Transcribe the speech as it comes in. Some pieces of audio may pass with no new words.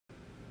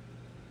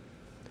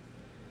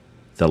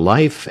The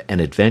Life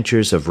and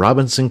Adventures of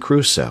Robinson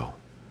Crusoe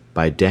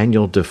by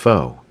Daniel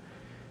Defoe.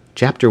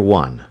 Chapter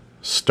 1.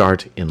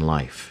 Start in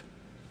Life.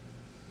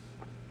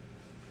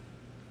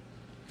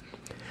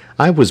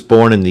 I was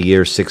born in the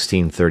year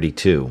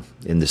 1632,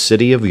 in the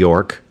city of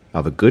York,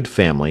 of a good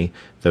family,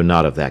 though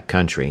not of that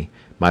country,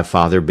 my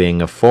father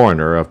being a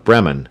foreigner of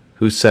Bremen,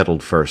 who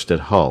settled first at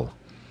Hull.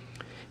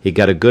 He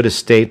got a good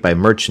estate by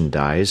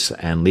merchandise,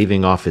 and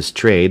leaving off his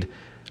trade,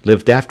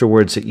 lived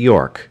afterwards at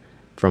York,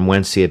 from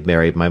whence he had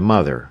married my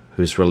mother,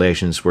 whose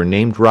relations were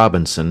named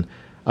Robinson,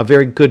 a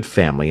very good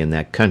family in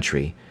that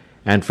country,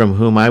 and from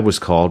whom I was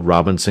called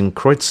Robinson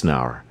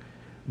Kreuznauer.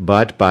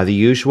 But by the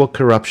usual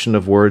corruption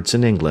of words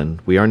in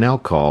England, we are now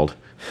called,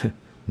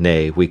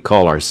 nay, we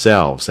call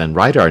ourselves, and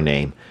write our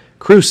name,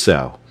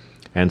 Crusoe,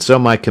 and so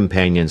my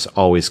companions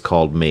always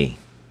called me.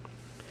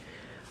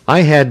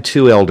 I had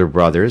 2 elder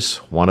brothers,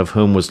 one of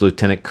whom was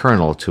lieutenant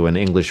colonel to an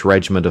English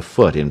regiment of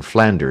foot in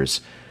Flanders,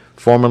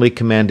 formerly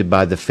commanded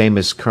by the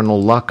famous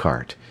Colonel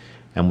Lockhart,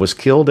 and was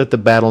killed at the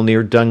battle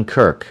near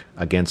Dunkirk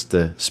against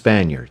the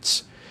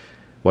Spaniards.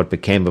 What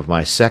became of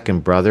my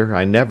second brother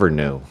I never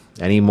knew,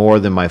 any more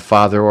than my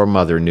father or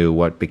mother knew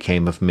what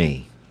became of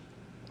me.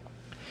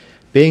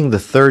 Being the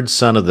 3rd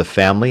son of the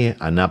family,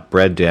 and not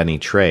bred to any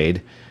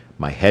trade,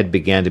 my head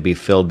began to be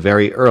filled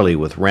very early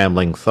with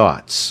rambling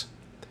thoughts.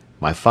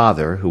 My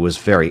father, who was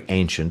very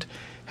ancient,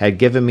 had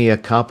given me a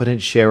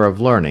competent share of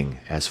learning,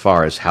 as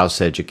far as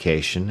house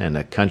education and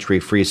a country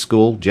free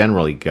school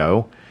generally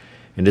go,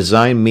 and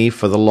designed me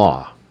for the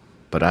law.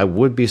 But I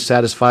would be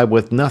satisfied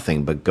with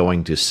nothing but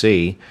going to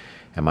sea,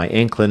 and my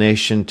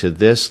inclination to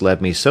this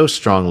led me so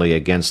strongly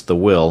against the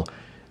will,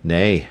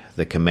 nay,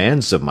 the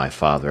commands of my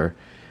father,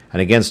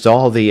 and against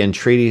all the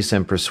entreaties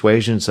and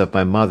persuasions of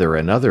my mother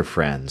and other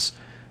friends,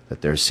 that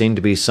there seemed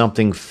to be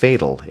something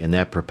fatal in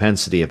that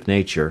propensity of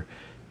nature,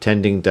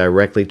 tending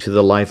directly to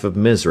the life of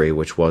misery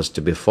which was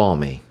to befall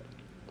me.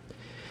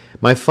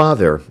 My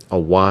father, a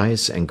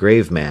wise and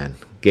grave man,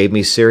 gave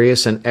me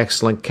serious and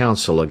excellent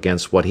counsel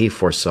against what he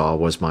foresaw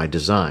was my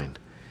design.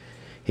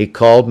 He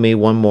called me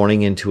one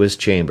morning into his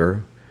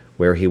chamber,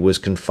 where he was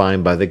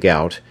confined by the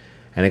gout,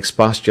 and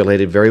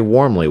expostulated very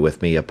warmly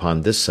with me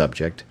upon this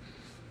subject.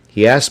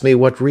 He asked me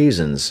what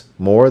reasons,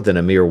 more than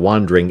a mere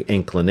wandering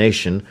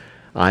inclination,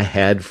 I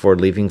had for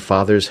leaving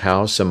father's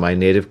house and my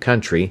native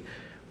country,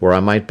 where I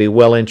might be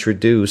well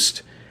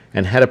introduced,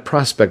 and had a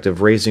prospect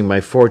of raising my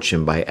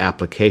fortune by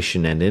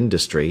application and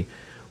industry,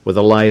 with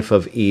a life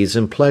of ease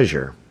and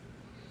pleasure.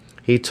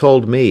 He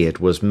told me it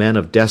was men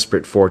of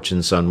desperate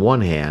fortunes on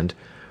one hand,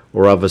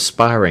 or of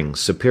aspiring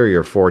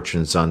superior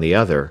fortunes on the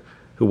other,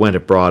 who went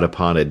abroad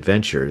upon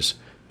adventures,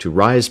 to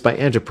rise by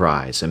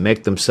enterprise and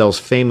make themselves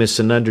famous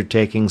in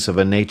undertakings of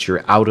a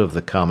nature out of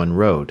the common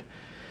road,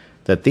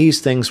 that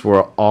these things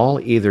were all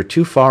either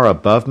too far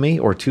above me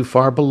or too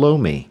far below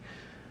me,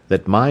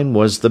 that mine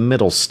was the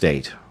middle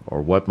state,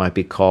 or what might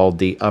be called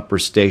the upper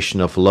station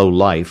of low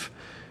life,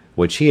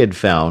 which he had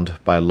found,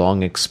 by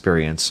long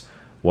experience,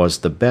 was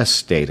the best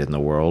state in the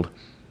world,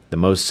 the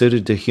most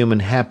suited to human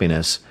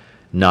happiness,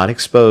 not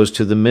exposed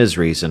to the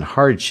miseries and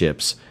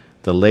hardships,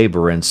 the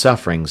labour and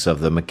sufferings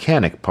of the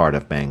mechanic part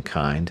of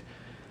mankind,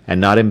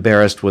 and not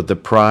embarrassed with the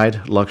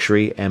pride,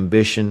 luxury,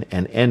 ambition,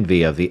 and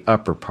envy of the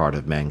upper part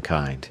of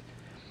mankind.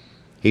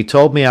 He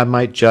told me I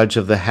might judge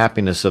of the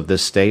happiness of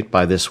this state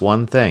by this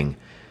one thing,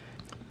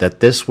 that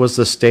this was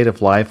the state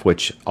of life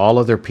which all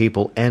other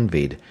people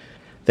envied,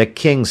 that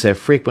kings have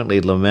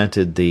frequently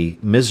lamented the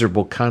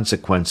miserable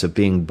consequence of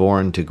being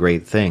born to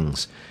great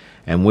things,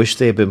 and wished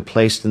they had been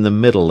placed in the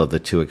middle of the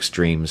 2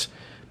 extremes,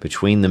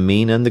 between the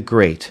mean and the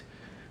great,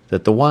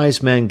 that the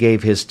wise man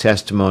gave his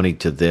testimony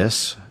to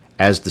this,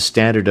 as the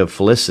standard of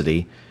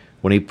felicity,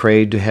 when he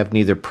prayed to have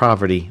neither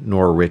poverty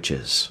nor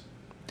riches.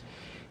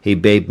 He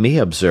bade me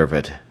observe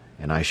it,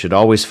 and I should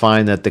always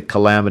find that the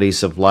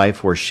calamities of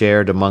life were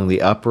shared among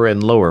the upper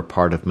and lower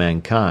part of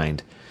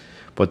mankind,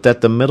 but that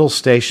the middle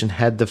station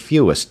had the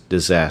fewest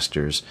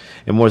disasters,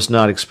 and was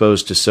not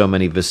exposed to so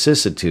many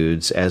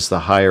vicissitudes as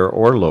the higher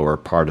or lower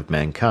part of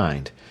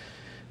mankind.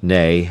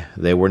 Nay,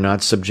 they were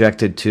not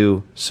subjected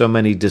to so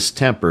many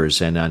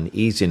distempers and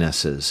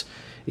uneasinesses,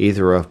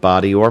 either of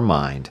body or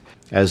mind,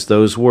 as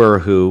those were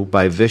who,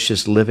 by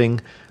vicious living,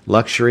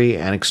 luxury,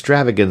 and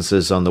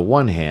extravagances on the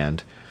one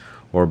hand,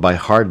 or by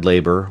hard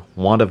labour,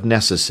 want of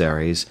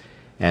necessaries,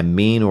 and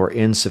mean or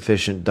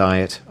insufficient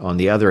diet, on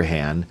the other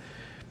hand,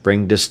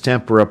 bring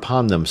distemper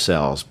upon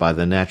themselves by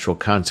the natural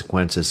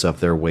consequences of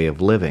their way of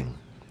living.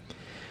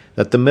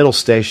 That the middle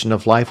station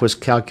of life was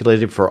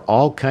calculated for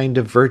all kind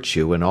of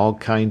virtue and all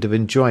kind of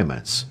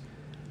enjoyments,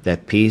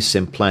 that peace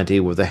and plenty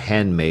were the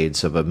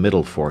handmaids of a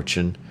middle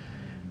fortune,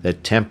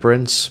 that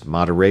temperance,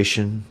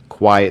 moderation,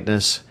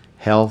 quietness,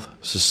 health,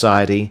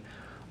 society,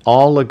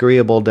 all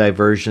agreeable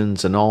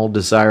diversions and all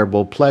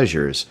desirable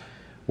pleasures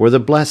were the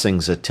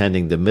blessings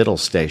attending the middle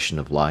station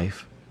of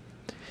life,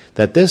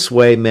 that this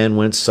way men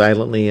went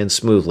silently and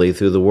smoothly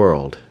through the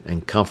world,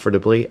 and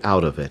comfortably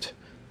out of it,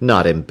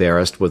 not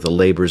embarrassed with the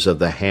labours of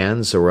the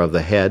hands or of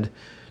the head,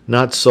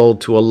 not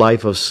sold to a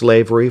life of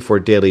slavery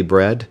for daily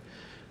bread,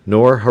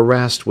 nor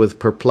harassed with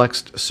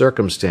perplexed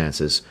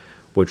circumstances,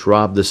 which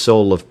rob the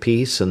soul of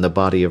peace and the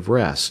body of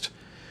rest,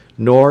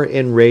 nor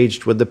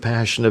enraged with the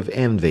passion of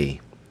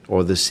envy,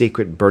 or the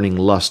secret burning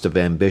lust of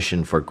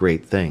ambition for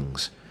great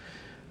things,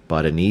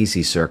 but in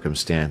easy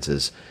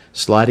circumstances,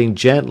 sliding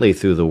gently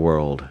through the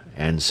world,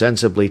 and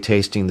sensibly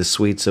tasting the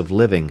sweets of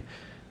living,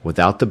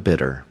 without the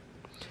bitter,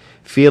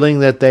 feeling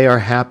that they are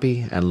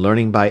happy, and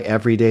learning by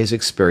every day's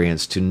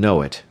experience to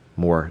know it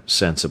more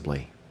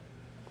sensibly.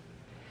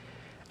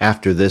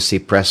 After this he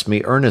pressed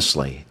me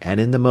earnestly, and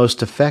in the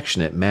most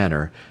affectionate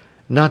manner,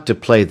 not to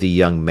play the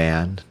young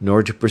man,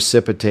 nor to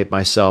precipitate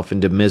myself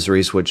into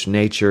miseries which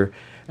nature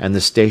and the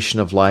station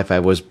of life I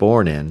was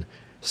born in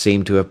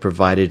seemed to have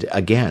provided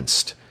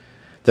against,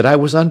 that I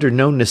was under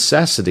no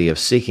necessity of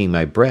seeking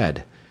my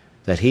bread,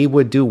 that he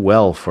would do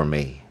well for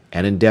me,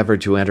 and endeavour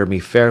to enter me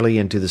fairly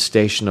into the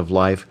station of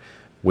life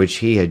which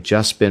he had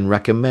just been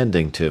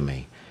recommending to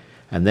me,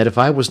 and that if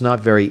I was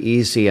not very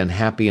easy and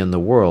happy in the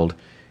world,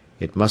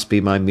 it must be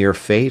my mere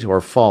fate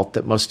or fault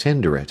that must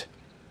hinder it,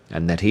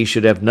 and that he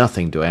should have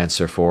nothing to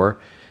answer for,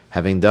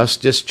 having thus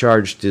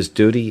discharged his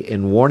duty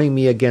in warning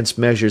me against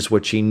measures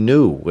which he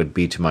knew would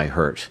be to my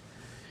hurt.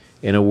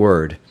 In a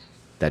word,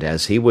 that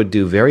as he would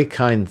do very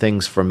kind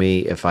things for me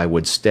if I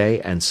would stay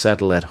and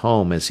settle at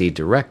home as he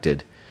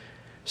directed,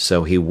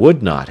 so he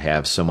would not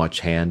have so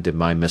much hand in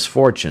my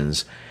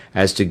misfortunes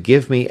as to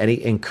give me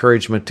any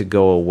encouragement to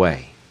go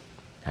away.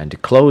 And to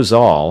close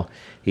all,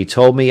 he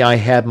told me I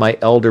had my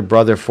elder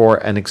brother for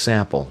an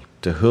example,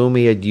 to whom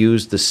he had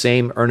used the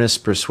same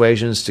earnest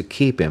persuasions to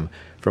keep him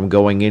from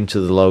going into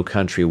the Low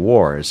Country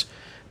wars,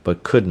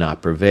 but could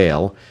not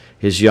prevail,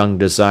 his young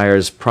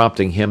desires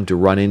prompting him to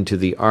run into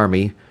the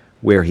army,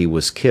 where he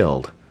was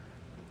killed.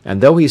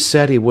 And though he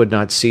said he would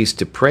not cease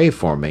to pray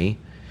for me,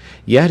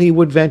 yet he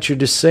would venture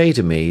to say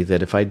to me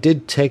that if I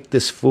did take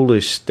this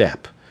foolish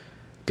step,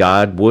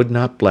 God would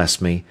not bless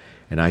me,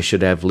 and I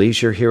should have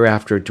leisure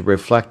hereafter to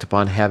reflect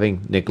upon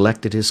having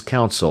neglected his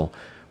counsel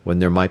when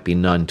there might be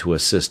none to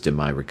assist in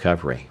my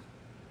recovery.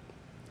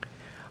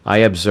 I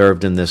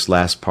observed in this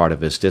last part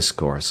of his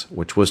discourse,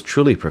 which was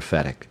truly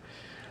prophetic,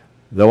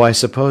 though I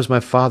suppose my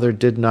father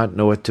did not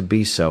know it to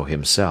be so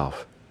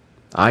himself.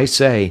 I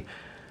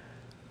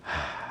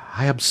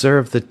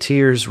observed the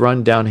tears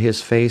run down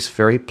his face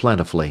very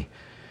plentifully,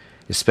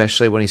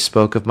 especially when he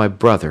spoke of my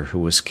brother who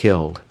was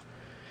killed,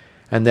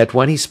 and that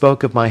when he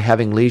spoke of my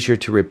having leisure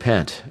to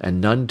repent, and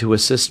none to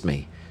assist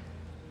me,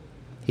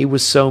 he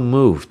was so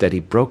moved that he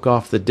broke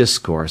off the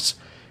discourse,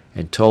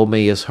 and told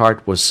me his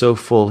heart was so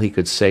full he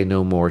could say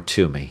no more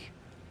to me.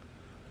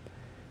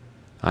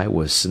 I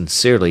was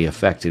sincerely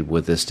affected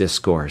with this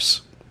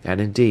discourse, and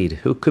indeed,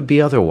 who could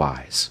be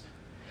otherwise?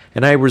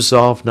 And I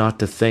resolved not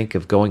to think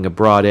of going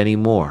abroad any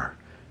more,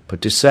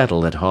 but to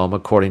settle at home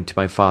according to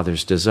my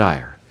father's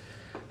desire.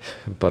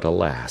 But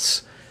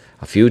alas,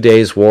 a few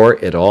days wore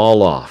it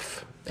all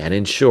off, and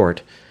in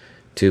short,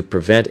 to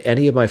prevent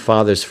any of my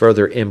father's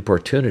further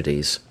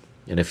importunities,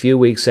 in a few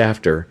weeks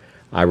after,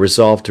 I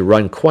resolved to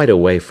run quite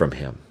away from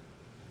him.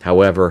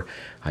 However,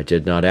 I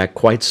did not act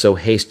quite so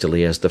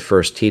hastily as the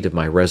first heat of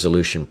my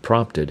resolution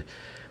prompted,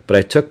 but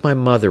I took my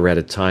mother at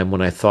a time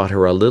when I thought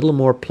her a little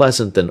more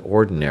pleasant than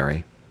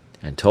ordinary,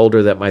 and told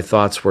her that my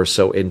thoughts were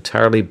so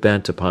entirely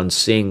bent upon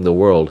seeing the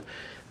world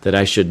that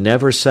I should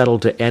never settle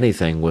to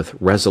anything with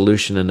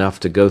resolution enough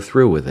to go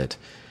through with it,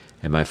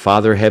 and my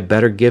father had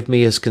better give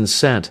me his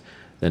consent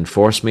than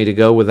force me to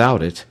go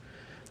without it,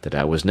 that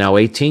I was now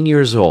 18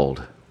 years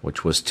old,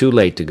 which was too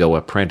late to go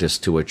apprentice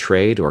to a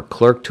trade or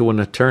clerk to an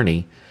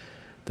attorney,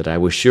 that I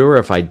was sure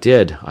if I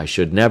did I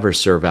should never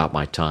serve out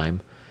my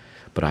time,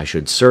 but I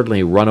should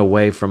certainly run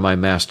away from my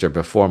master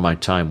before my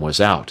time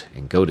was out,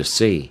 and go to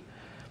sea,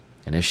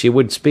 and if she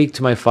would speak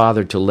to my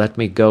father to let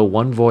me go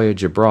one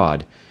voyage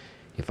abroad,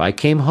 if I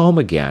came home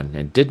again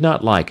and did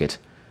not like it,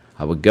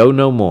 I would go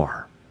no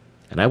more,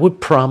 and I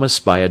would promise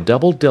by a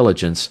double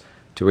diligence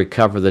to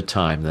recover the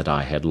time that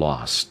I had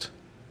lost.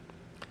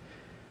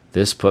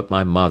 This put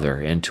my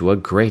mother into a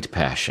great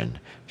passion.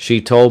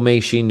 She told me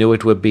she knew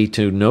it would be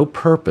to no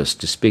purpose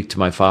to speak to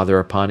my father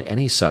upon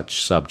any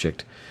such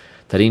subject,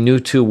 that he knew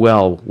too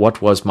well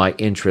what was my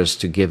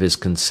interest to give his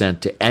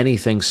consent to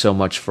anything so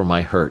much for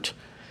my hurt,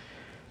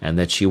 and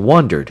that she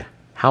wondered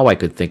how I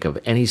could think of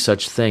any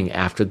such thing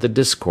after the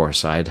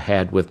discourse I had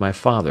had with my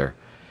father,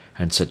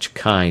 and such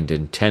kind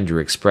and tender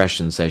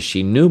expressions as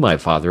she knew my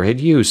father had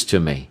used to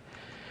me,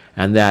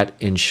 and that,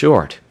 in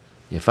short,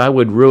 if I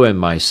would ruin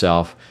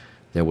myself,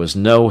 there was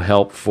no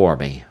help for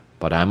me,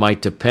 but I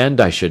might depend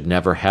I should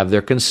never have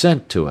their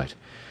consent to it,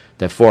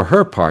 that for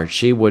her part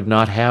she would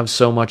not have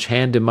so much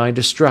hand in my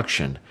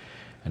destruction,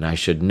 and I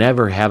should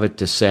never have it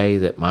to say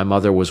that my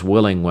mother was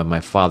willing when my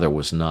father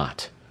was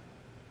not.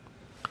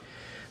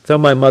 Though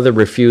my mother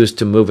refused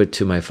to move it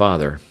to my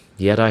father,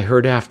 yet I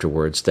heard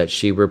afterwards that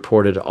she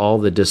reported all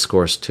the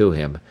discourse to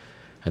him,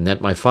 and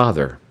that my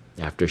father,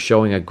 after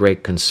showing a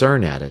great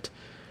concern at it,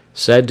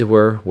 said to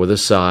her with a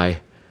sigh,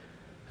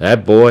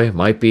 "That boy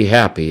might be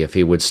happy if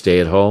he would stay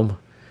at home,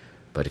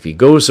 but if he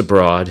goes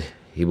abroad,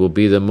 he will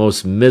be the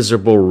most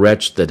miserable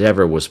wretch that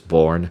ever was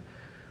born.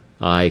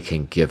 I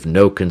can give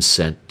no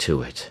consent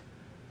to it."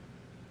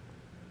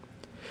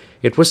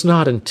 It was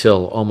not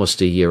until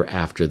almost a year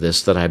after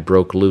this that I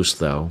broke loose,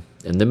 though,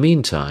 in the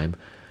meantime,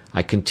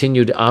 I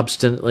continued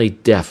obstinately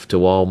deaf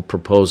to all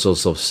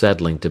proposals of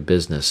settling to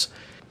business,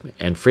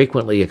 and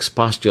frequently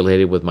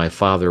expostulated with my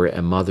father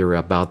and mother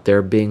about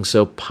their being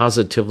so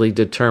positively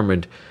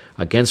determined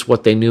against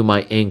what they knew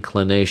my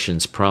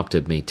inclinations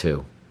prompted me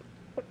to.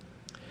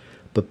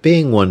 But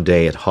being one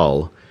day at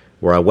Hull,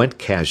 where I went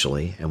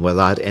casually, and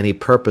without any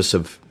purpose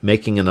of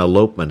making an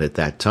elopement at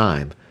that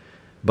time,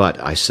 but,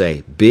 I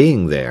say,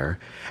 being there,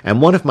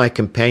 and one of my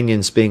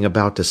companions being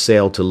about to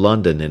sail to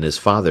London in his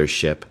father's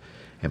ship,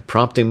 and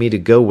prompting me to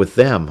go with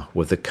them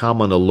with the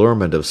common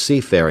allurement of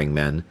seafaring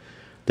men,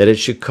 that it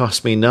should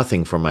cost me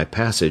nothing for my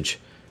passage,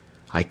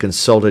 I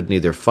consulted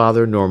neither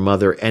father nor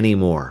mother any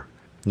more,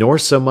 nor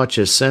so much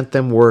as sent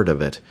them word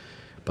of it,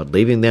 but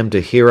leaving them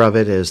to hear of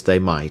it as they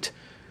might,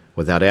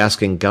 without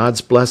asking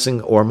God's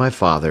blessing or my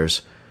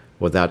father's,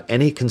 without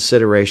any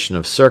consideration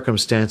of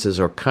circumstances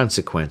or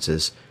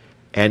consequences,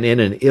 and in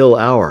an ill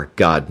hour,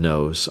 God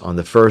knows, on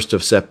the 1st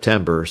of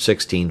September,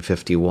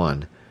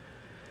 1651,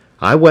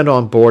 I went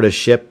on board a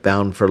ship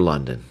bound for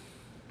London.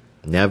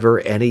 Never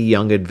any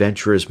young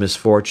adventurer's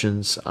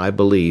misfortunes, I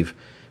believe,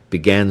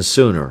 began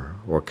sooner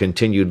or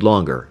continued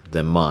longer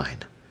than mine.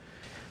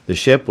 The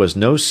ship was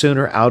no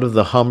sooner out of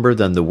the Humber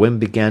than the wind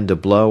began to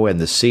blow and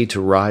the sea to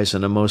rise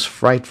in a most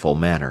frightful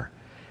manner,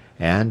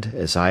 and,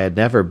 as I had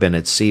never been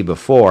at sea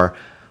before,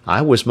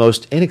 I was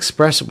most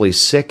inexpressibly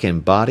sick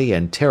in body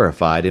and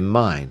terrified in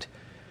mind.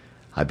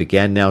 I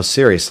began now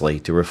seriously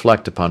to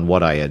reflect upon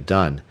what I had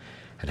done,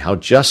 and how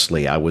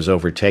justly I was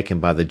overtaken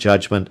by the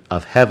judgment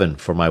of Heaven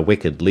for my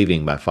wicked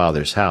leaving my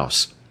father's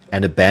house,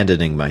 and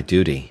abandoning my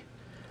duty.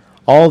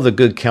 All the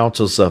good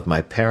counsels of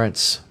my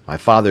parents, my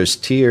father's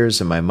tears,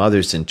 and my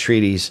mother's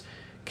entreaties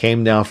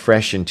came now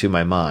fresh into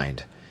my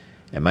mind,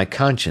 and my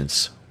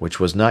conscience, which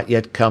was not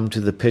yet come to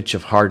the pitch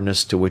of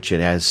hardness to which it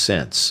has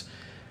since,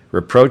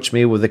 reproached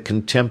me with the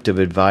contempt of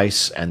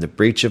advice and the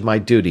breach of my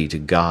duty to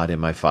God and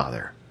my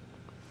father.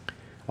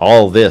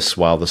 All this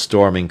while the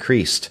storm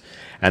increased,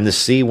 and the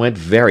sea went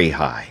very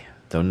high,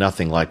 though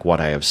nothing like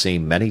what I have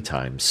seen many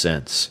times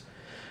since.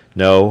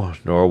 No,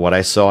 nor what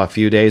I saw a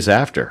few days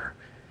after.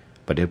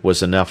 But it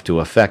was enough to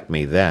affect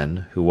me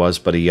then, who was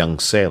but a young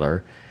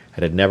sailor,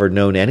 and had never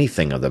known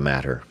anything of the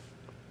matter.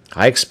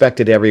 I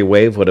expected every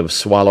wave would have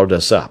swallowed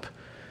us up,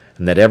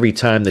 and that every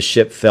time the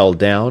ship fell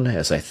down,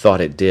 as I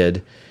thought it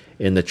did,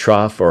 in the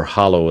trough or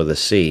hollow of the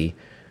sea,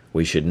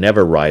 we should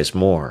never rise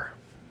more.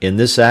 In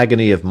this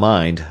agony of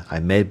mind, I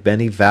made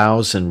many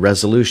vows and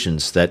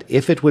resolutions that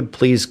if it would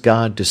please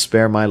God to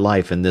spare my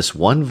life in this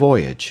one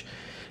voyage,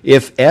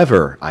 if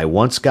ever I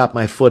once got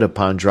my foot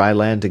upon dry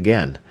land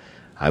again,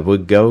 I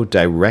would go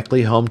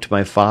directly home to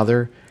my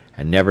father,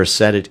 and never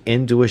set it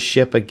into a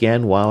ship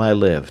again while I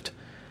lived,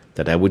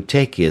 that I would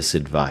take his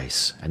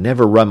advice, and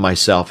never run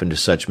myself into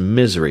such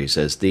miseries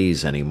as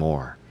these any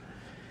more.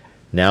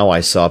 Now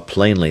I saw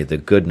plainly the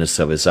goodness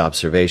of his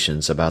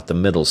observations about the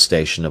middle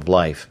station of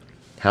life,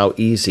 how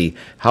easy,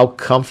 how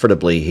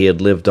comfortably he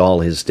had lived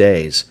all his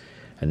days,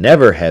 and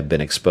never had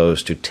been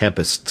exposed to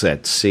tempests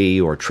at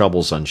sea or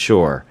troubles on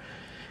shore,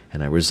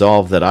 and I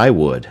resolved that I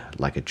would,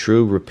 like a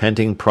true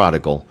repenting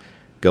prodigal,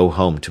 go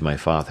home to my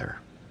father.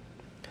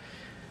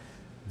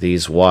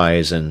 These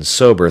wise and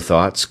sober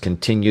thoughts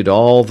continued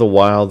all the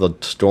while the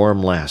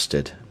storm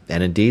lasted,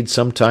 and indeed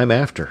some time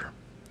after.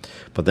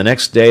 But the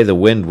next day the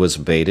wind was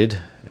abated,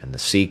 and the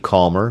sea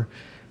calmer,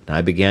 and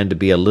I began to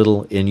be a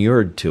little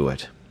inured to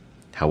it.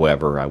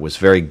 However, I was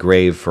very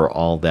grave for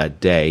all that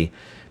day,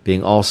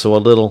 being also a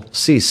little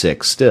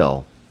seasick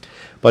still.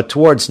 But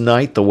towards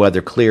night the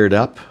weather cleared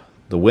up,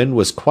 the wind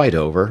was quite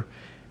over,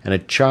 and a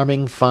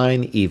charming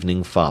fine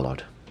evening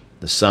followed.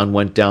 The sun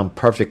went down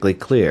perfectly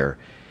clear,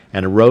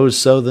 and arose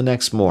so the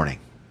next morning,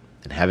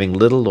 and having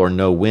little or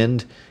no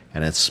wind,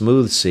 and a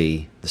smooth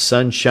sea, the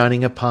sun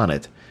shining upon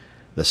it,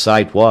 the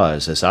sight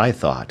was, as I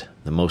thought,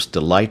 the most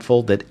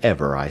delightful that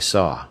ever I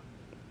saw.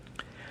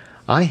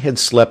 I had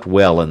slept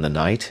well in the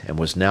night, and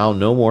was now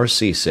no more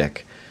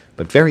seasick,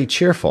 but very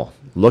cheerful,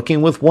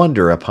 looking with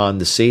wonder upon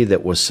the sea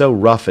that was so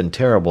rough and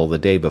terrible the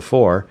day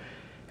before,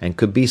 and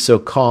could be so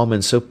calm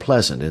and so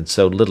pleasant in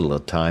so little a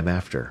time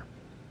after.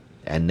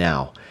 And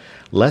now,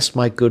 lest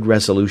my good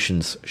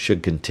resolutions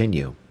should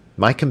continue,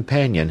 my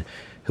companion,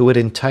 who had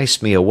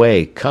enticed me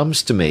away,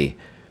 comes to me.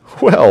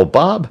 "Well,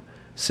 Bob,"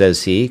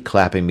 says he,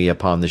 clapping me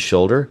upon the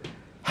shoulder,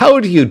 "how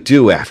do you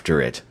do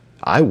after it?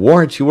 I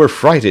warrant you were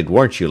frighted,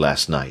 weren't you,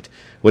 last night,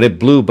 when it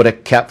blew but a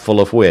capful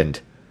of wind?"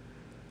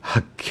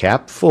 "A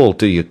capful,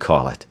 do you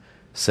call it?"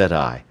 said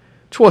I.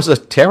 "'Twas a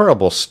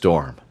terrible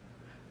storm."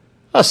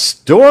 "A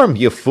storm,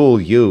 you fool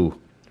you!"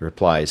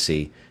 replies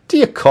he. "Do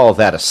you call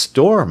that a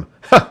storm?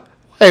 Ha!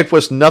 Why, it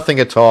was nothing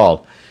at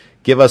all.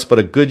 Give us but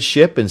a good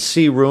ship and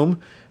sea room,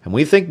 and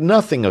we think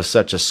nothing of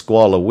such a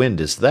squall of wind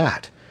as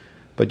that.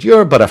 But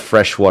you're but a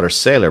freshwater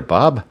sailor,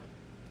 Bob.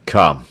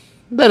 Come,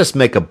 let us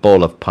make a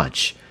bowl of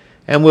punch,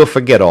 and we'll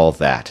forget all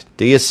that.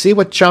 Do you see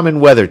what charming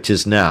weather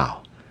 'tis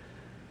now?"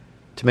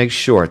 To make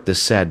short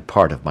this sad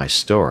part of my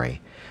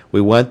story,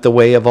 we went the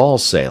way of all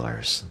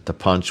sailors. The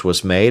punch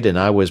was made, and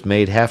I was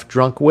made half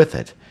drunk with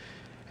it.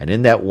 And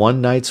in that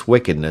one night's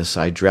wickedness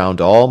I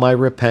drowned all my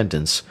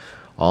repentance,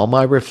 all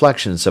my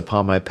reflections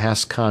upon my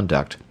past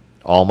conduct,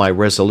 all my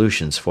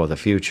resolutions for the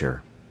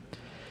future.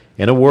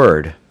 In a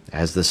word,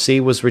 as the sea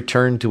was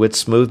returned to its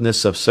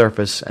smoothness of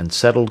surface and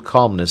settled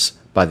calmness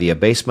by the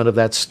abasement of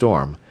that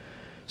storm,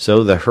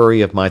 so the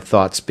hurry of my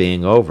thoughts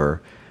being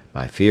over,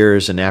 my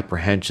fears and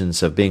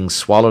apprehensions of being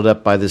swallowed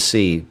up by the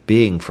sea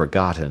being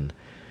forgotten,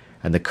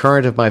 and the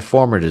current of my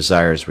former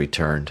desires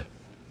returned,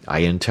 I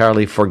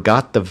entirely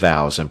forgot the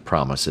vows and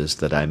promises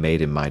that I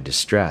made in my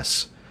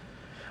distress.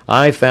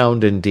 I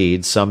found,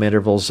 indeed, some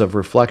intervals of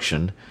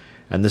reflection,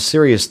 and the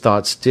serious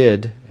thoughts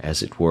did,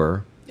 as it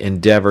were,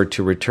 endeavour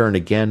to return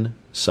again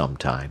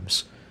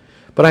sometimes.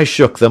 But I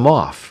shook them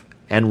off,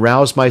 and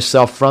roused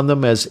myself from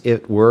them as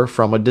it were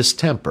from a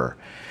distemper,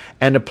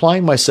 and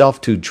applying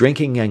myself to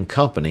drinking and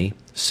company,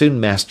 soon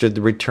mastered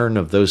the return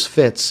of those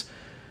fits,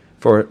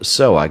 for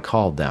so I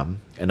called them,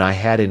 and I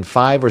had in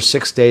 5 or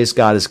 6 days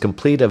got as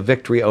complete a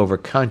victory over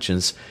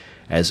conscience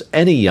as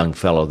any young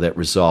fellow that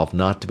resolved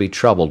not to be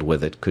troubled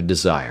with it could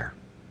desire.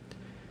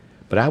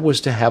 But I was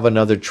to have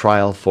another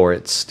trial for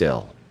it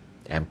still,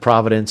 and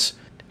Providence,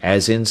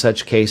 as in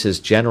such cases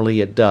generally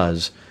it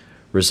does,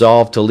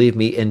 resolved to leave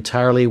me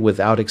entirely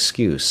without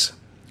excuse,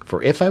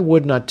 for if I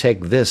would not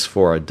take this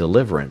for a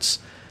deliverance,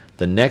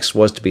 the next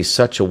was to be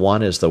such a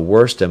one as the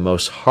worst and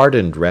most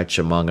hardened wretch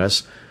among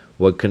us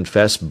would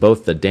confess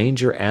both the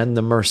danger and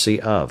the mercy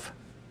of.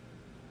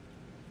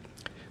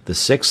 The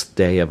 6th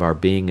day of our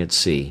being at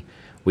sea,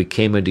 we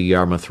came into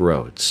Yarmouth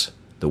Roads.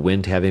 The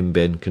wind having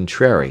been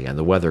contrary and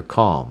the weather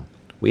calm,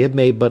 we had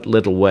made but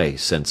little way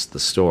since the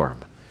storm.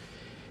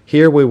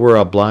 Here we were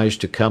obliged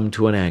to come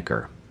to an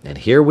anchor, and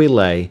here we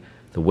lay,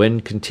 the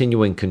wind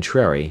continuing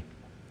contrary,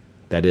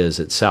 that is,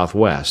 at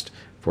southwest,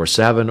 for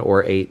 7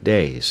 or 8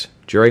 days,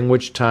 during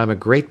which time a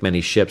great many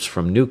ships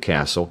from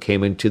Newcastle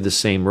came into the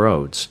same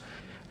roads,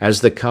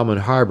 as the common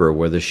harbour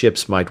where the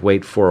ships might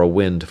wait for a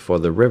wind for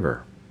the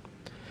river.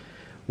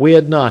 We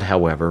had not,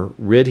 however,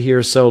 rid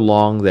here so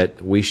long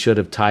that we should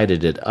have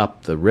tided it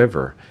up the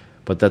river,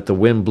 but that the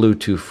wind blew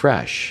too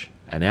fresh,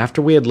 and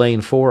after we had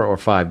lain 4 or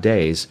 5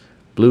 days,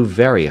 blew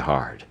very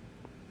hard.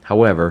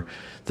 However,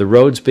 the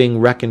roads being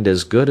reckoned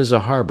as good as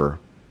a harbour,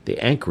 the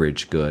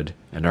anchorage good,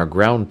 and our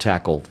ground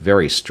tackle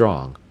very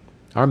strong,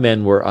 our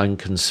men were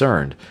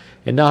unconcerned,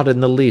 and not in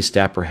the least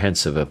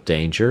apprehensive of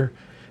danger,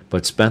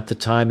 but spent the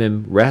time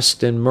in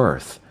rest and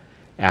mirth,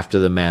 after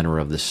the manner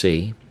of the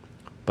sea.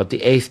 But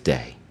the 8th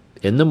day,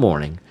 in the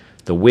morning,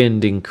 the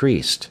wind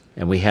increased,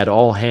 and we had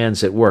all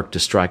hands at work to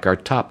strike our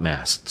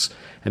topmasts,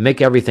 and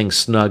make everything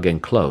snug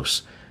and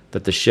close,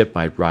 that the ship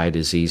might ride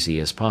as easy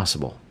as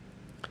possible.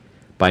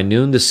 By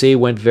noon the sea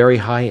went very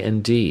high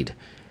indeed,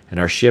 and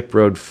our ship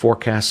rode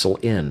forecastle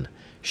in,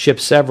 shipped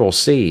several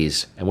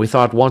seas, and we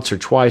thought once or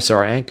twice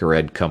our anchor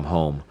had come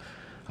home,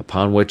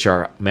 upon which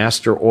our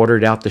master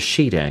ordered out the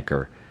sheet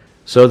anchor,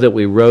 so that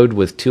we rode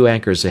with 2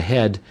 anchors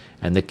ahead,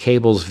 and the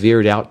cables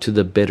veered out to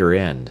the bitter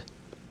end.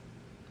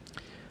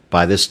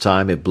 By this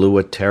time it blew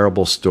a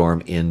terrible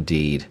storm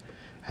indeed,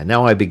 and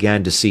now I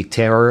began to see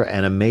terror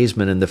and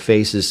amazement in the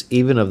faces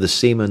even of the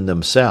seamen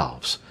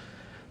themselves.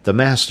 The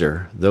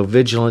master, though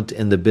vigilant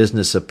in the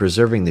business of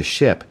preserving the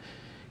ship,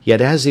 yet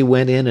as he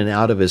went in and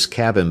out of his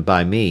cabin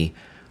by me,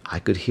 I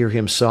could hear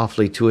him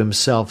softly to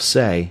himself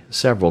say,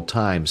 several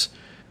times,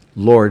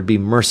 "Lord, be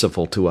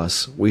merciful to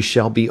us, we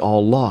shall be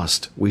all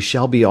lost, we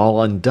shall be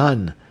all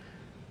undone,"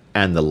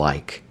 and the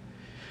like.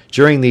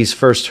 During these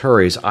first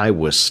hurries I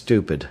was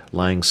stupid,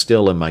 lying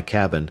still in my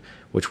cabin,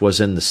 which was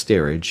in the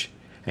steerage,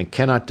 and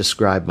cannot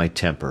describe my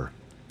temper.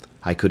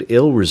 I could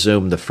ill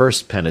resume the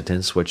first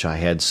penitence which I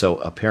had so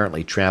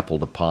apparently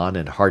trampled upon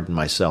and hardened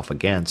myself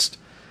against.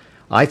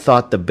 I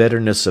thought the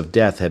bitterness of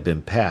death had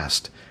been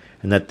past,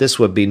 and that this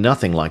would be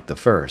nothing like the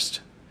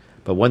first.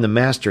 But when the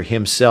master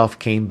himself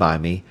came by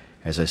me,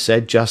 as I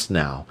said just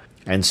now,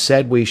 and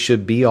said we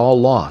should be all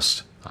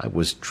lost, I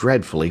was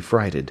dreadfully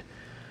frighted.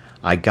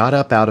 I got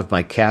up out of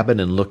my cabin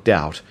and looked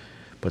out,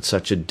 but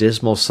such a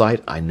dismal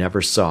sight I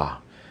never saw.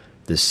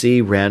 The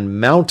sea ran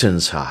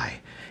mountains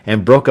high,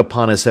 and broke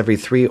upon us every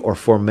 3 or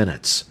 4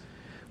 minutes.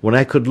 When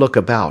I could look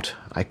about,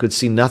 I could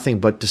see nothing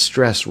but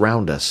distress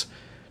round us.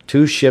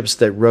 2 ships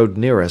that rode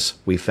near us,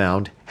 we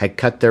found, had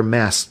cut their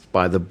masts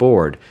by the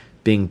board,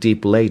 being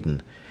deep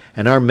laden,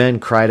 and our men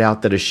cried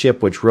out that a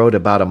ship which rode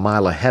about a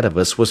mile ahead of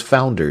us was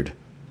foundered.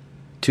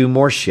 2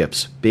 more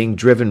ships, being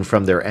driven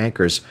from their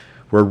anchors,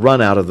 were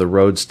run out of the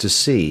roads to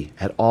sea,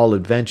 at all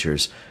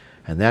adventures,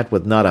 and that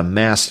with not a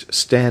mast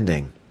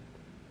standing.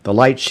 The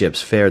light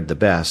ships fared the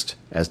best,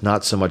 as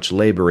not so much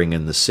labouring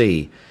in the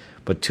sea,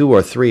 but 2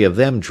 or 3 of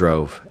them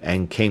drove,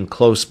 and came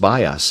close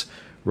by us,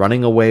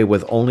 running away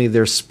with only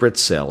their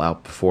spritsail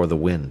out before the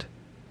wind.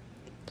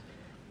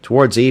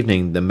 Towards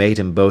evening the mate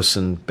and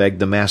boatswain begged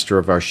the master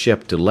of our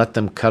ship to let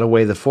them cut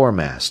away the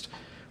foremast,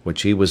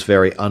 which he was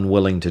very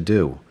unwilling to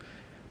do,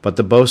 but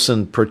the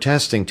boatswain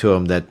protesting to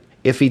him that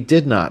if he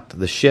did not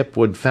the ship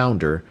would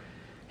founder,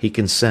 he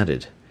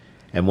consented,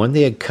 and when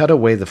they had cut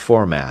away the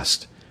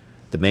foremast,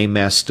 the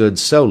mainmast stood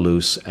so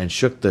loose and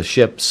shook the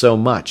ship so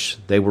much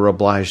they were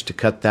obliged to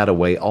cut that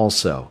away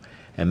also,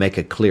 and make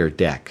a clear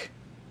deck.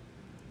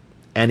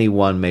 Any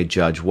one may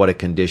judge what a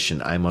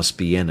condition I must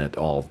be in at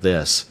all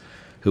this,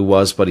 who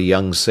was but a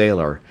young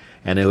sailor,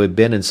 and who had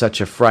been in such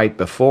a fright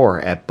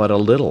before at but a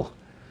little.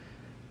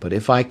 But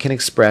if I can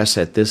express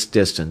at this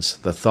distance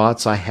the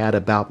thoughts I had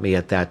about me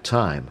at that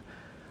time,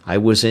 I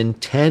was in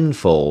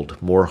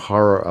tenfold more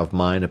horror of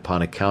mind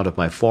upon account of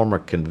my former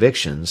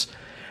convictions,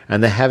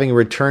 and the having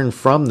returned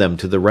from them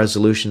to the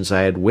resolutions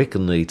I had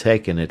wickedly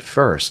taken at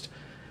first,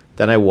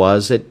 than I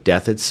was at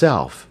death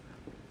itself.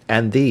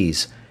 And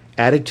these,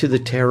 added to the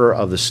terror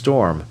of the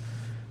storm,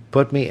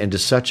 put me into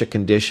such a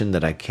condition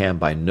that I can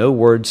by no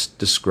words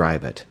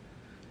describe it.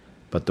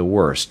 But the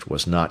worst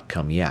was not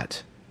come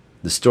yet.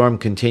 The storm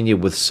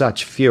continued with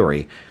such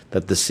fury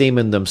that the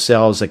seamen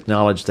themselves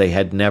acknowledged they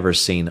had never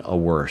seen a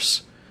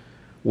worse.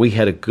 We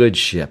had a good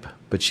ship,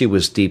 but she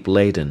was deep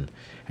laden,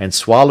 and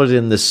swallowed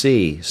in the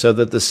sea, so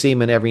that the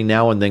seamen every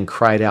now and then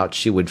cried out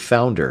she would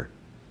founder.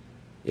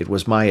 It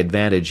was my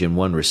advantage in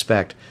one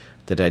respect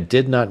that I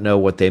did not know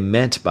what they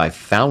meant by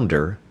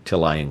founder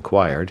till I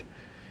inquired.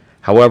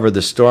 However,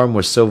 the storm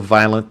was so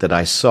violent that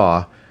I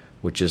saw,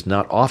 which is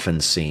not often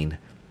seen,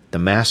 the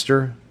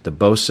master, the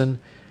boatswain,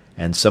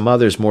 and some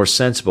others more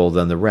sensible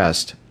than the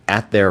rest,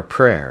 at their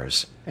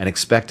prayers, and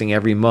expecting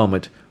every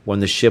moment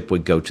when the ship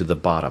would go to the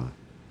bottom.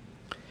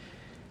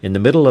 In the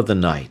middle of the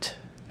night,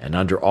 and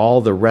under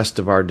all the rest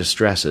of our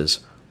distresses,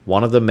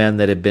 one of the men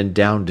that had been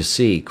down to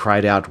see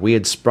cried out we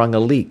had sprung a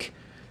leak.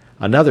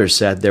 Another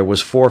said there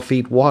was 4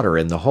 feet water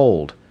in the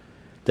hold.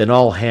 Then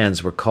all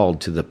hands were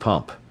called to the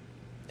pump.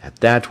 At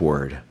that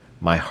word,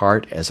 my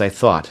heart, as I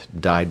thought,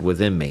 died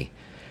within me,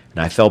 and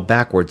I fell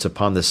backwards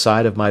upon the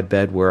side of my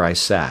bed where I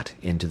sat,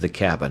 into the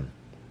cabin.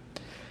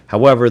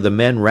 However, the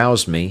men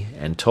roused me,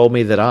 and told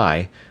me that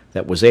I,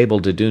 that was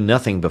able to do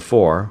nothing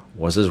before,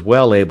 was as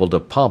well able to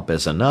pump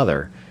as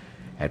another,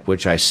 at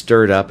which I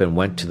stirred up and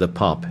went to the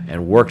pump,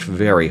 and worked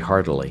very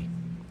heartily.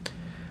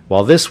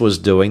 While this was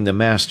doing, the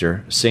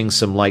master, seeing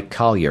some light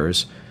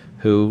colliers,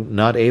 who,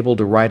 not able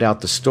to ride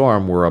out the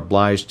storm, were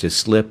obliged to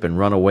slip and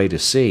run away to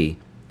sea,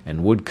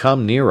 and would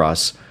come near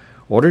us,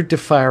 ordered to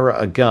fire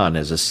a gun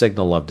as a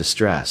signal of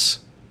distress.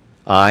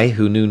 I,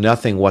 who knew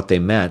nothing what they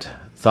meant,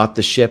 thought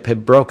the ship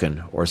had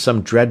broken, or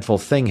some dreadful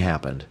thing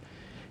happened.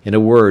 In a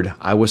word,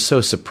 I was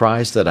so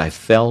surprised that I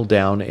fell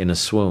down in a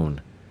swoon.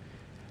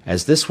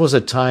 As this was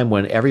a time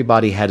when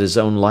everybody had his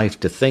own life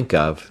to think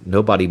of,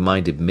 nobody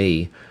minded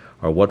me,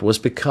 or what was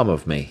become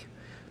of me.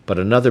 But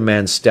another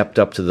man stepped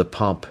up to the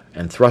pump,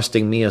 and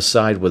thrusting me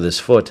aside with his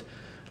foot,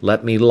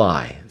 let me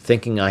lie,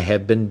 thinking I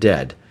had been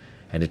dead,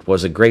 and it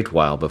was a great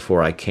while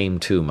before I came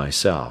to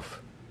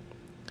myself.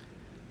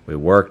 We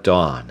worked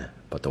on,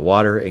 but the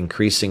water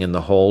increasing in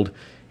the hold,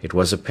 it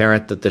was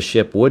apparent that the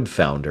ship would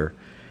founder,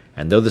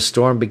 and though the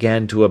storm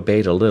began to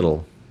abate a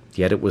little,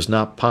 yet it was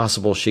not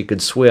possible she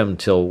could swim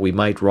till we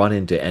might run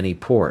into any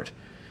port.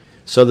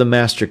 So the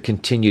master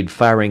continued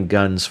firing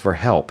guns for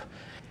help,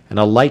 and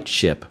a light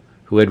ship,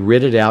 who had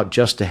rid it out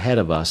just ahead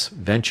of us,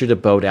 ventured a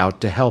boat out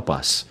to help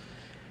us.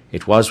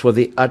 It was with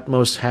the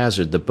utmost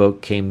hazard the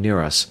boat came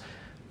near us,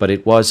 but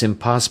it was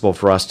impossible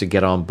for us to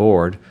get on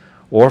board,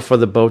 or for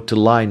the boat to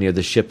lie near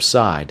the ship's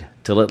side,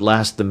 till at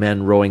last the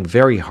men rowing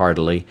very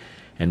heartily,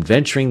 and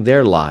venturing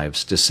their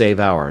lives to save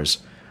ours,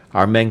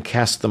 our men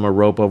cast them a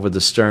rope over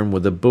the stern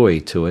with a buoy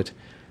to it,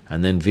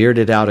 and then veered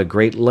it out a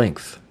great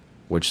length,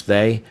 which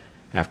they,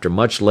 after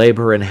much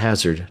labour and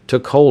hazard,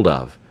 took hold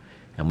of,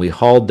 and we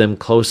hauled them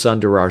close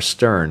under our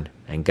stern,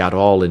 and got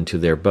all into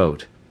their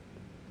boat.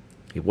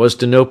 It was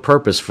to no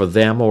purpose for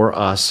them or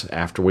us,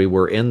 after we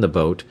were in the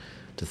boat,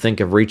 to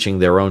think of reaching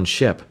their own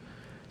ship,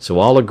 so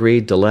all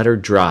agreed to let her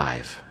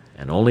drive,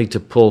 and only to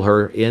pull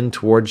her in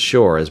towards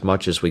shore as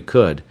much as we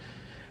could,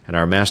 and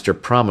our master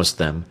promised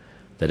them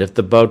that if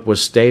the boat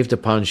was staved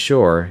upon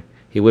shore,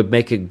 he would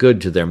make it good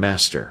to their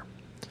master.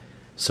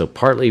 So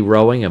partly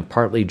rowing and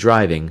partly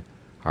driving,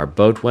 our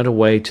boat went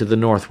away to the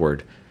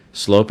northward,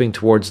 sloping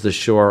towards the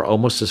shore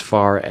almost as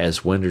far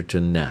as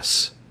Winterton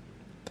Ness.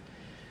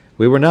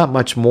 We were not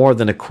much more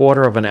than a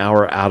quarter of an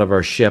hour out of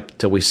our ship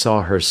till we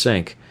saw her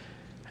sink,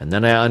 and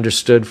then I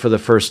understood for the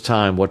first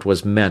time what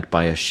was meant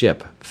by a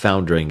ship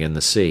foundering in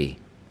the sea.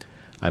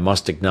 I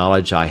must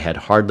acknowledge I had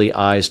hardly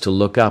eyes to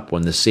look up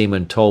when the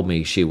seamen told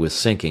me she was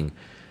sinking,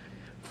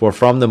 for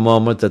from the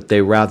moment that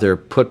they rather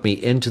put me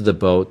into the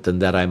boat than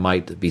that I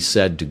might be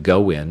said to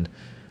go in,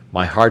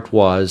 my heart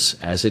was,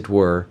 as it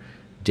were,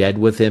 dead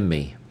within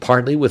me,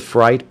 partly with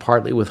fright,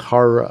 partly with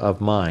horror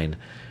of mind,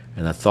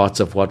 and the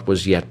thoughts of what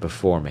was yet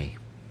before me.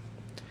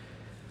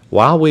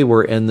 While we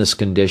were in this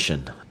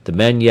condition, the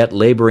men yet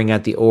labouring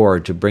at the oar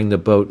to bring the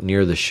boat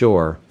near the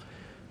shore,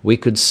 we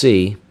could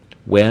see,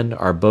 when,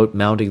 our boat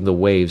mounting the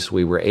waves,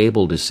 we were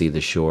able to see the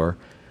shore,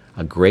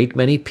 a great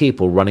many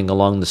people running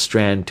along the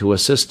strand to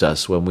assist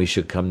us when we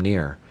should come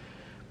near,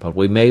 but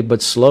we made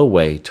but slow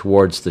way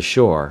towards the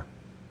shore,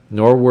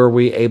 nor were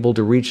we able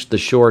to reach the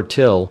shore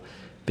till,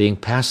 being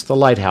past the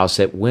lighthouse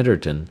at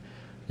Winterton,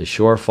 the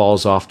shore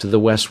falls off to the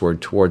westward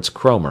towards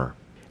Cromer,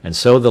 and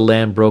so the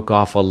land broke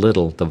off a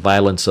little the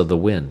violence of the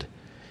wind.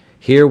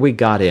 Here we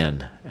got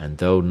in, and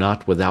though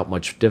not without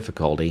much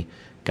difficulty,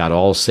 got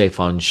all safe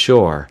on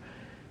shore,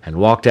 and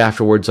walked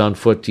afterwards on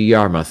foot to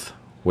Yarmouth,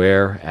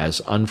 where,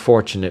 as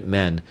unfortunate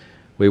men,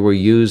 we were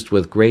used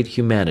with great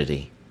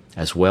humanity,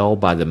 as well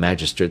by the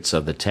magistrates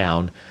of the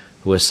town,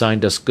 who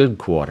assigned us good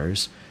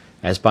quarters,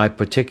 as by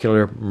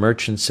particular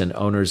merchants and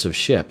owners of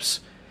ships,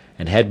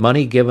 and had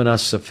money given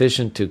us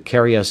sufficient to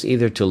carry us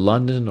either to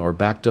London or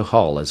back to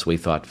Hull as we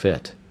thought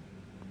fit.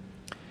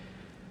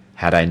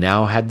 Had I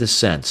now had the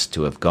sense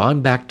to have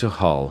gone back to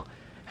Hull,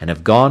 and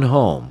have gone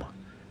home,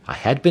 I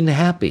had been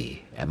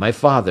happy, and my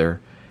father,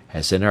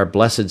 as in our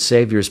blessed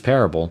Saviour's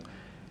parable,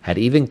 had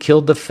even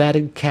killed the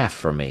fatted calf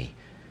for me,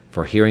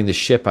 for hearing the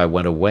ship I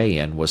went away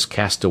in was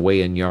cast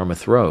away in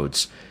Yarmouth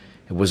roads,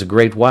 it was a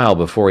great while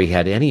before he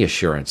had any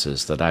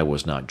assurances that I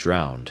was not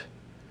drowned.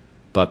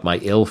 But my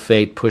ill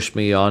fate pushed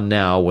me on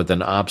now with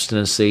an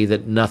obstinacy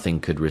that nothing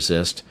could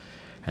resist,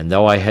 and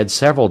though I had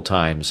several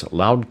times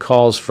loud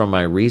calls from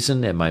my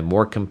reason and my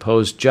more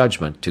composed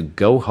judgment to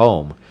go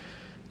home,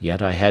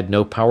 yet I had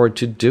no power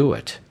to do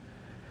it.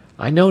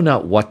 I know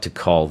not what to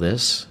call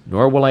this,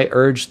 nor will I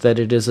urge that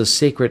it is a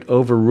secret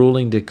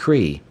overruling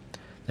decree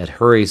that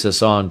hurries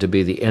us on to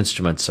be the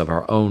instruments of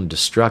our own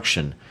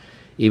destruction,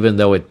 even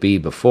though it be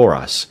before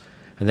us,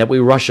 and that we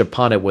rush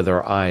upon it with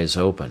our eyes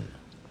open.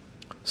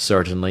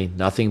 Certainly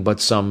nothing but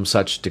some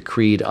such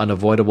decreed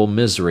unavoidable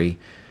misery,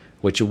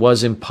 which it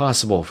was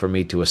impossible for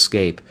me to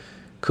escape,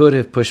 could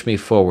have pushed me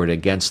forward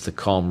against the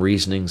calm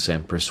reasonings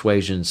and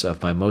persuasions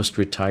of my most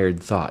retired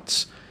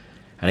thoughts,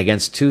 and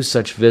against two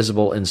such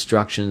visible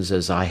instructions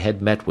as I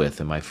had met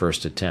with in my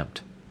first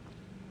attempt.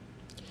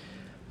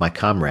 My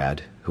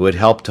comrade, who had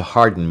helped to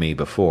harden me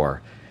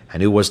before,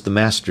 and who was the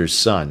master's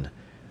son,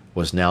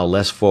 was now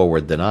less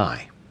forward than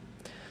I.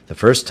 The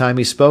first time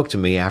he spoke to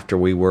me after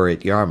we were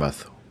at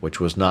Yarmouth, which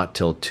was not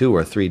till 2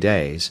 or 3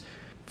 days,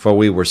 for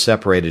we were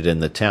separated in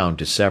the town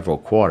to several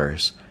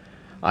quarters,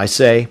 I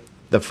say,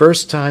 the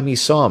first time he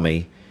saw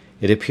me,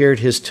 it appeared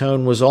his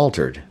tone was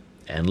altered,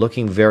 and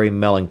looking very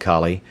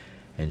melancholy,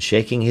 and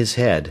shaking his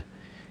head,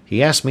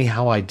 he asked me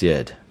how I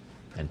did,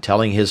 and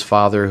telling his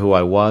father who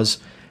I was,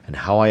 and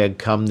how I had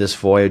come this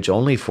voyage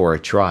only for a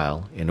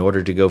trial, in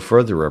order to go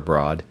further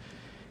abroad,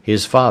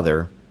 his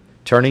father,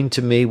 turning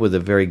to me with a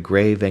very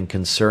grave and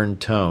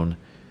concerned tone,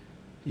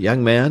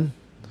 "Young man,"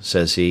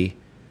 says he,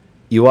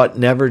 "you ought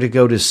never to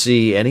go to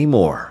sea any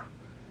more.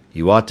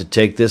 You ought to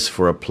take this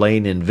for a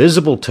plain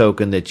invisible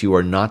token that you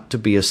are not to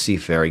be a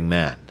seafaring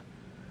man."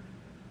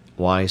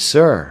 "Why,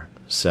 sir,"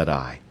 said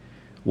I,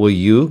 "will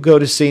you go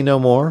to sea no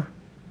more?"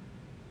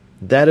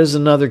 "That is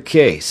another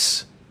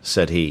case,"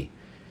 said he.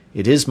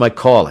 "It is my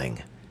calling,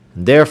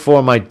 and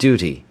therefore my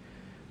duty.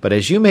 But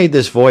as you made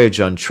this voyage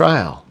on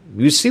trial,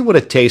 you see what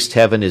a taste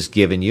heaven has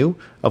given you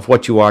of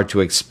what you are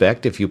to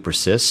expect if you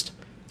persist.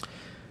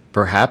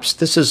 Perhaps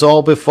this has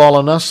all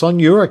befallen us on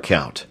your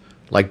account,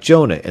 like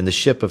Jonah in the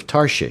ship of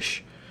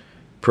Tarshish.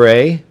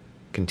 Pray,"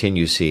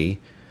 continues he,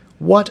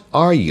 "what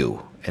are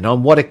you, and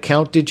on what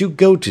account did you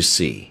go to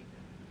sea?"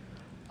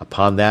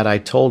 Upon that I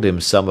told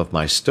him some of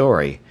my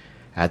story,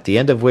 at the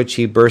end of which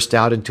he burst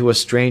out into a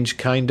strange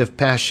kind of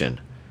passion.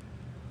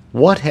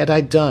 "What had I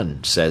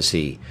done," says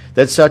he,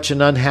 "that such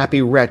an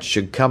unhappy wretch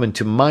should come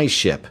into my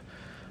ship?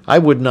 I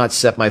would not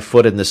set my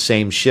foot in the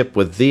same ship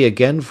with thee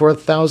again for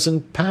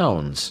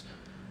 £1,000.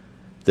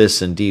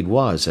 This indeed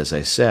was, as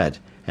I said,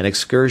 an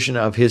excursion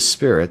of his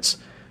spirits,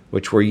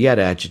 which were yet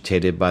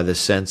agitated by the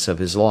sense of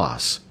his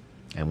loss,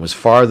 and was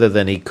farther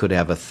than he could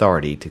have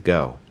authority to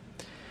go.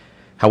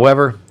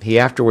 However, he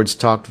afterwards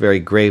talked very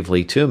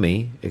gravely to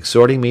me,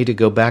 exhorting me to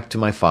go back to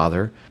my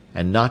father,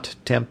 and not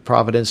tempt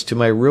Providence to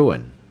my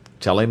ruin,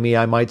 telling me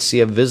I might see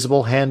a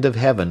visible hand of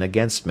heaven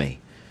against me.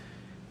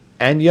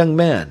 "And, young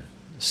man,"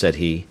 said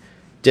he,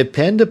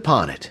 "depend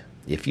upon it,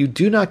 if you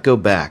do not go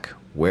back,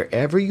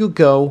 wherever you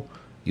go,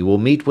 you will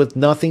meet with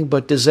nothing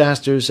but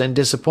disasters and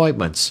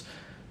disappointments,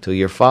 till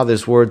your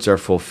father's words are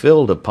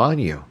fulfilled upon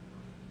you."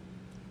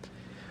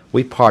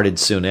 We parted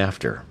soon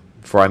after,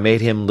 for I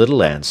made him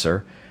little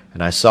answer,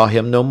 and I saw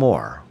him no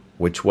more.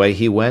 Which way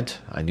he went,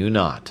 I knew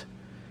not.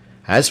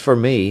 As for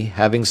me,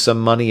 having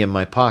some money in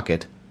my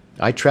pocket,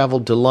 I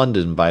travelled to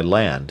London by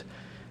land,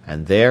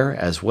 and there,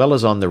 as well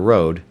as on the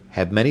road,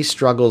 had many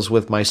struggles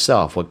with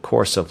myself what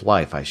course of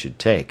life I should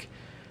take,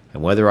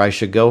 and whether I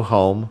should go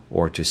home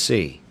or to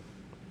sea.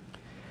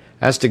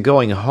 As to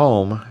going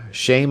home,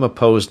 shame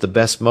opposed the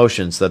best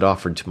motions that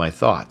offered to my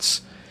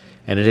thoughts,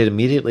 and it had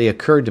immediately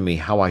occurred to me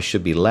how I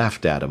should be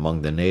laughed at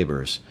among the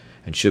neighbours,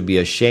 and should be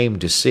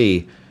ashamed to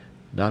see,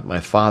 not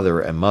my father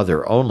and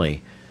mother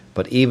only,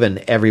 but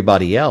even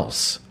everybody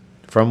else,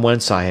 from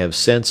whence I have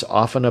since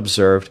often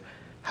observed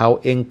how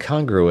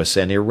incongruous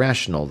and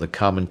irrational the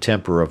common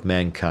temper of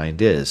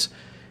mankind is,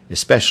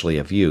 especially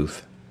of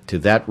youth, to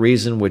that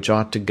reason which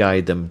ought to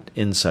guide them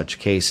in such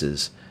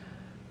cases,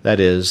 that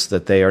is,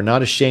 that they are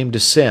not ashamed to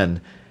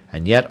sin,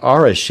 and yet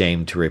are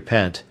ashamed to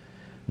repent,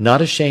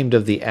 not ashamed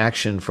of the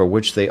action for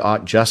which they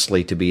ought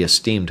justly to be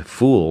esteemed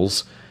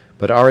fools,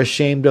 but are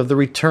ashamed of the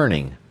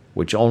returning,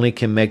 which only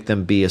can make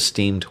them be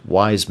esteemed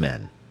wise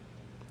men.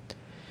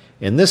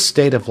 In this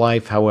state of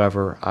life,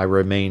 however, I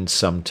remained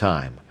some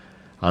time,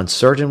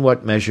 uncertain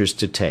what measures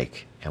to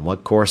take, and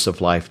what course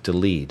of life to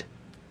lead.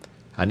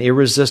 An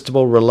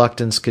irresistible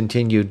reluctance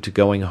continued to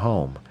going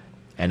home,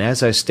 and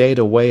as I stayed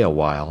away a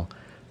while,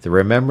 the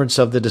remembrance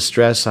of the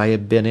distress I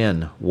had been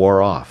in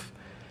wore off,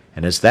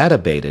 and as that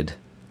abated,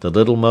 the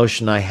little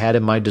motion I had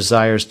in my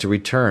desires to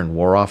return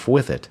wore off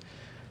with it,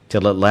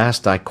 till at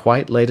last I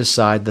quite laid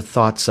aside the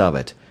thoughts of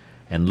it,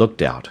 and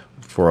looked out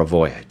for a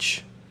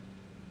voyage.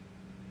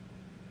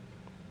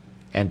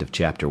 End of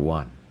chapter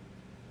 1.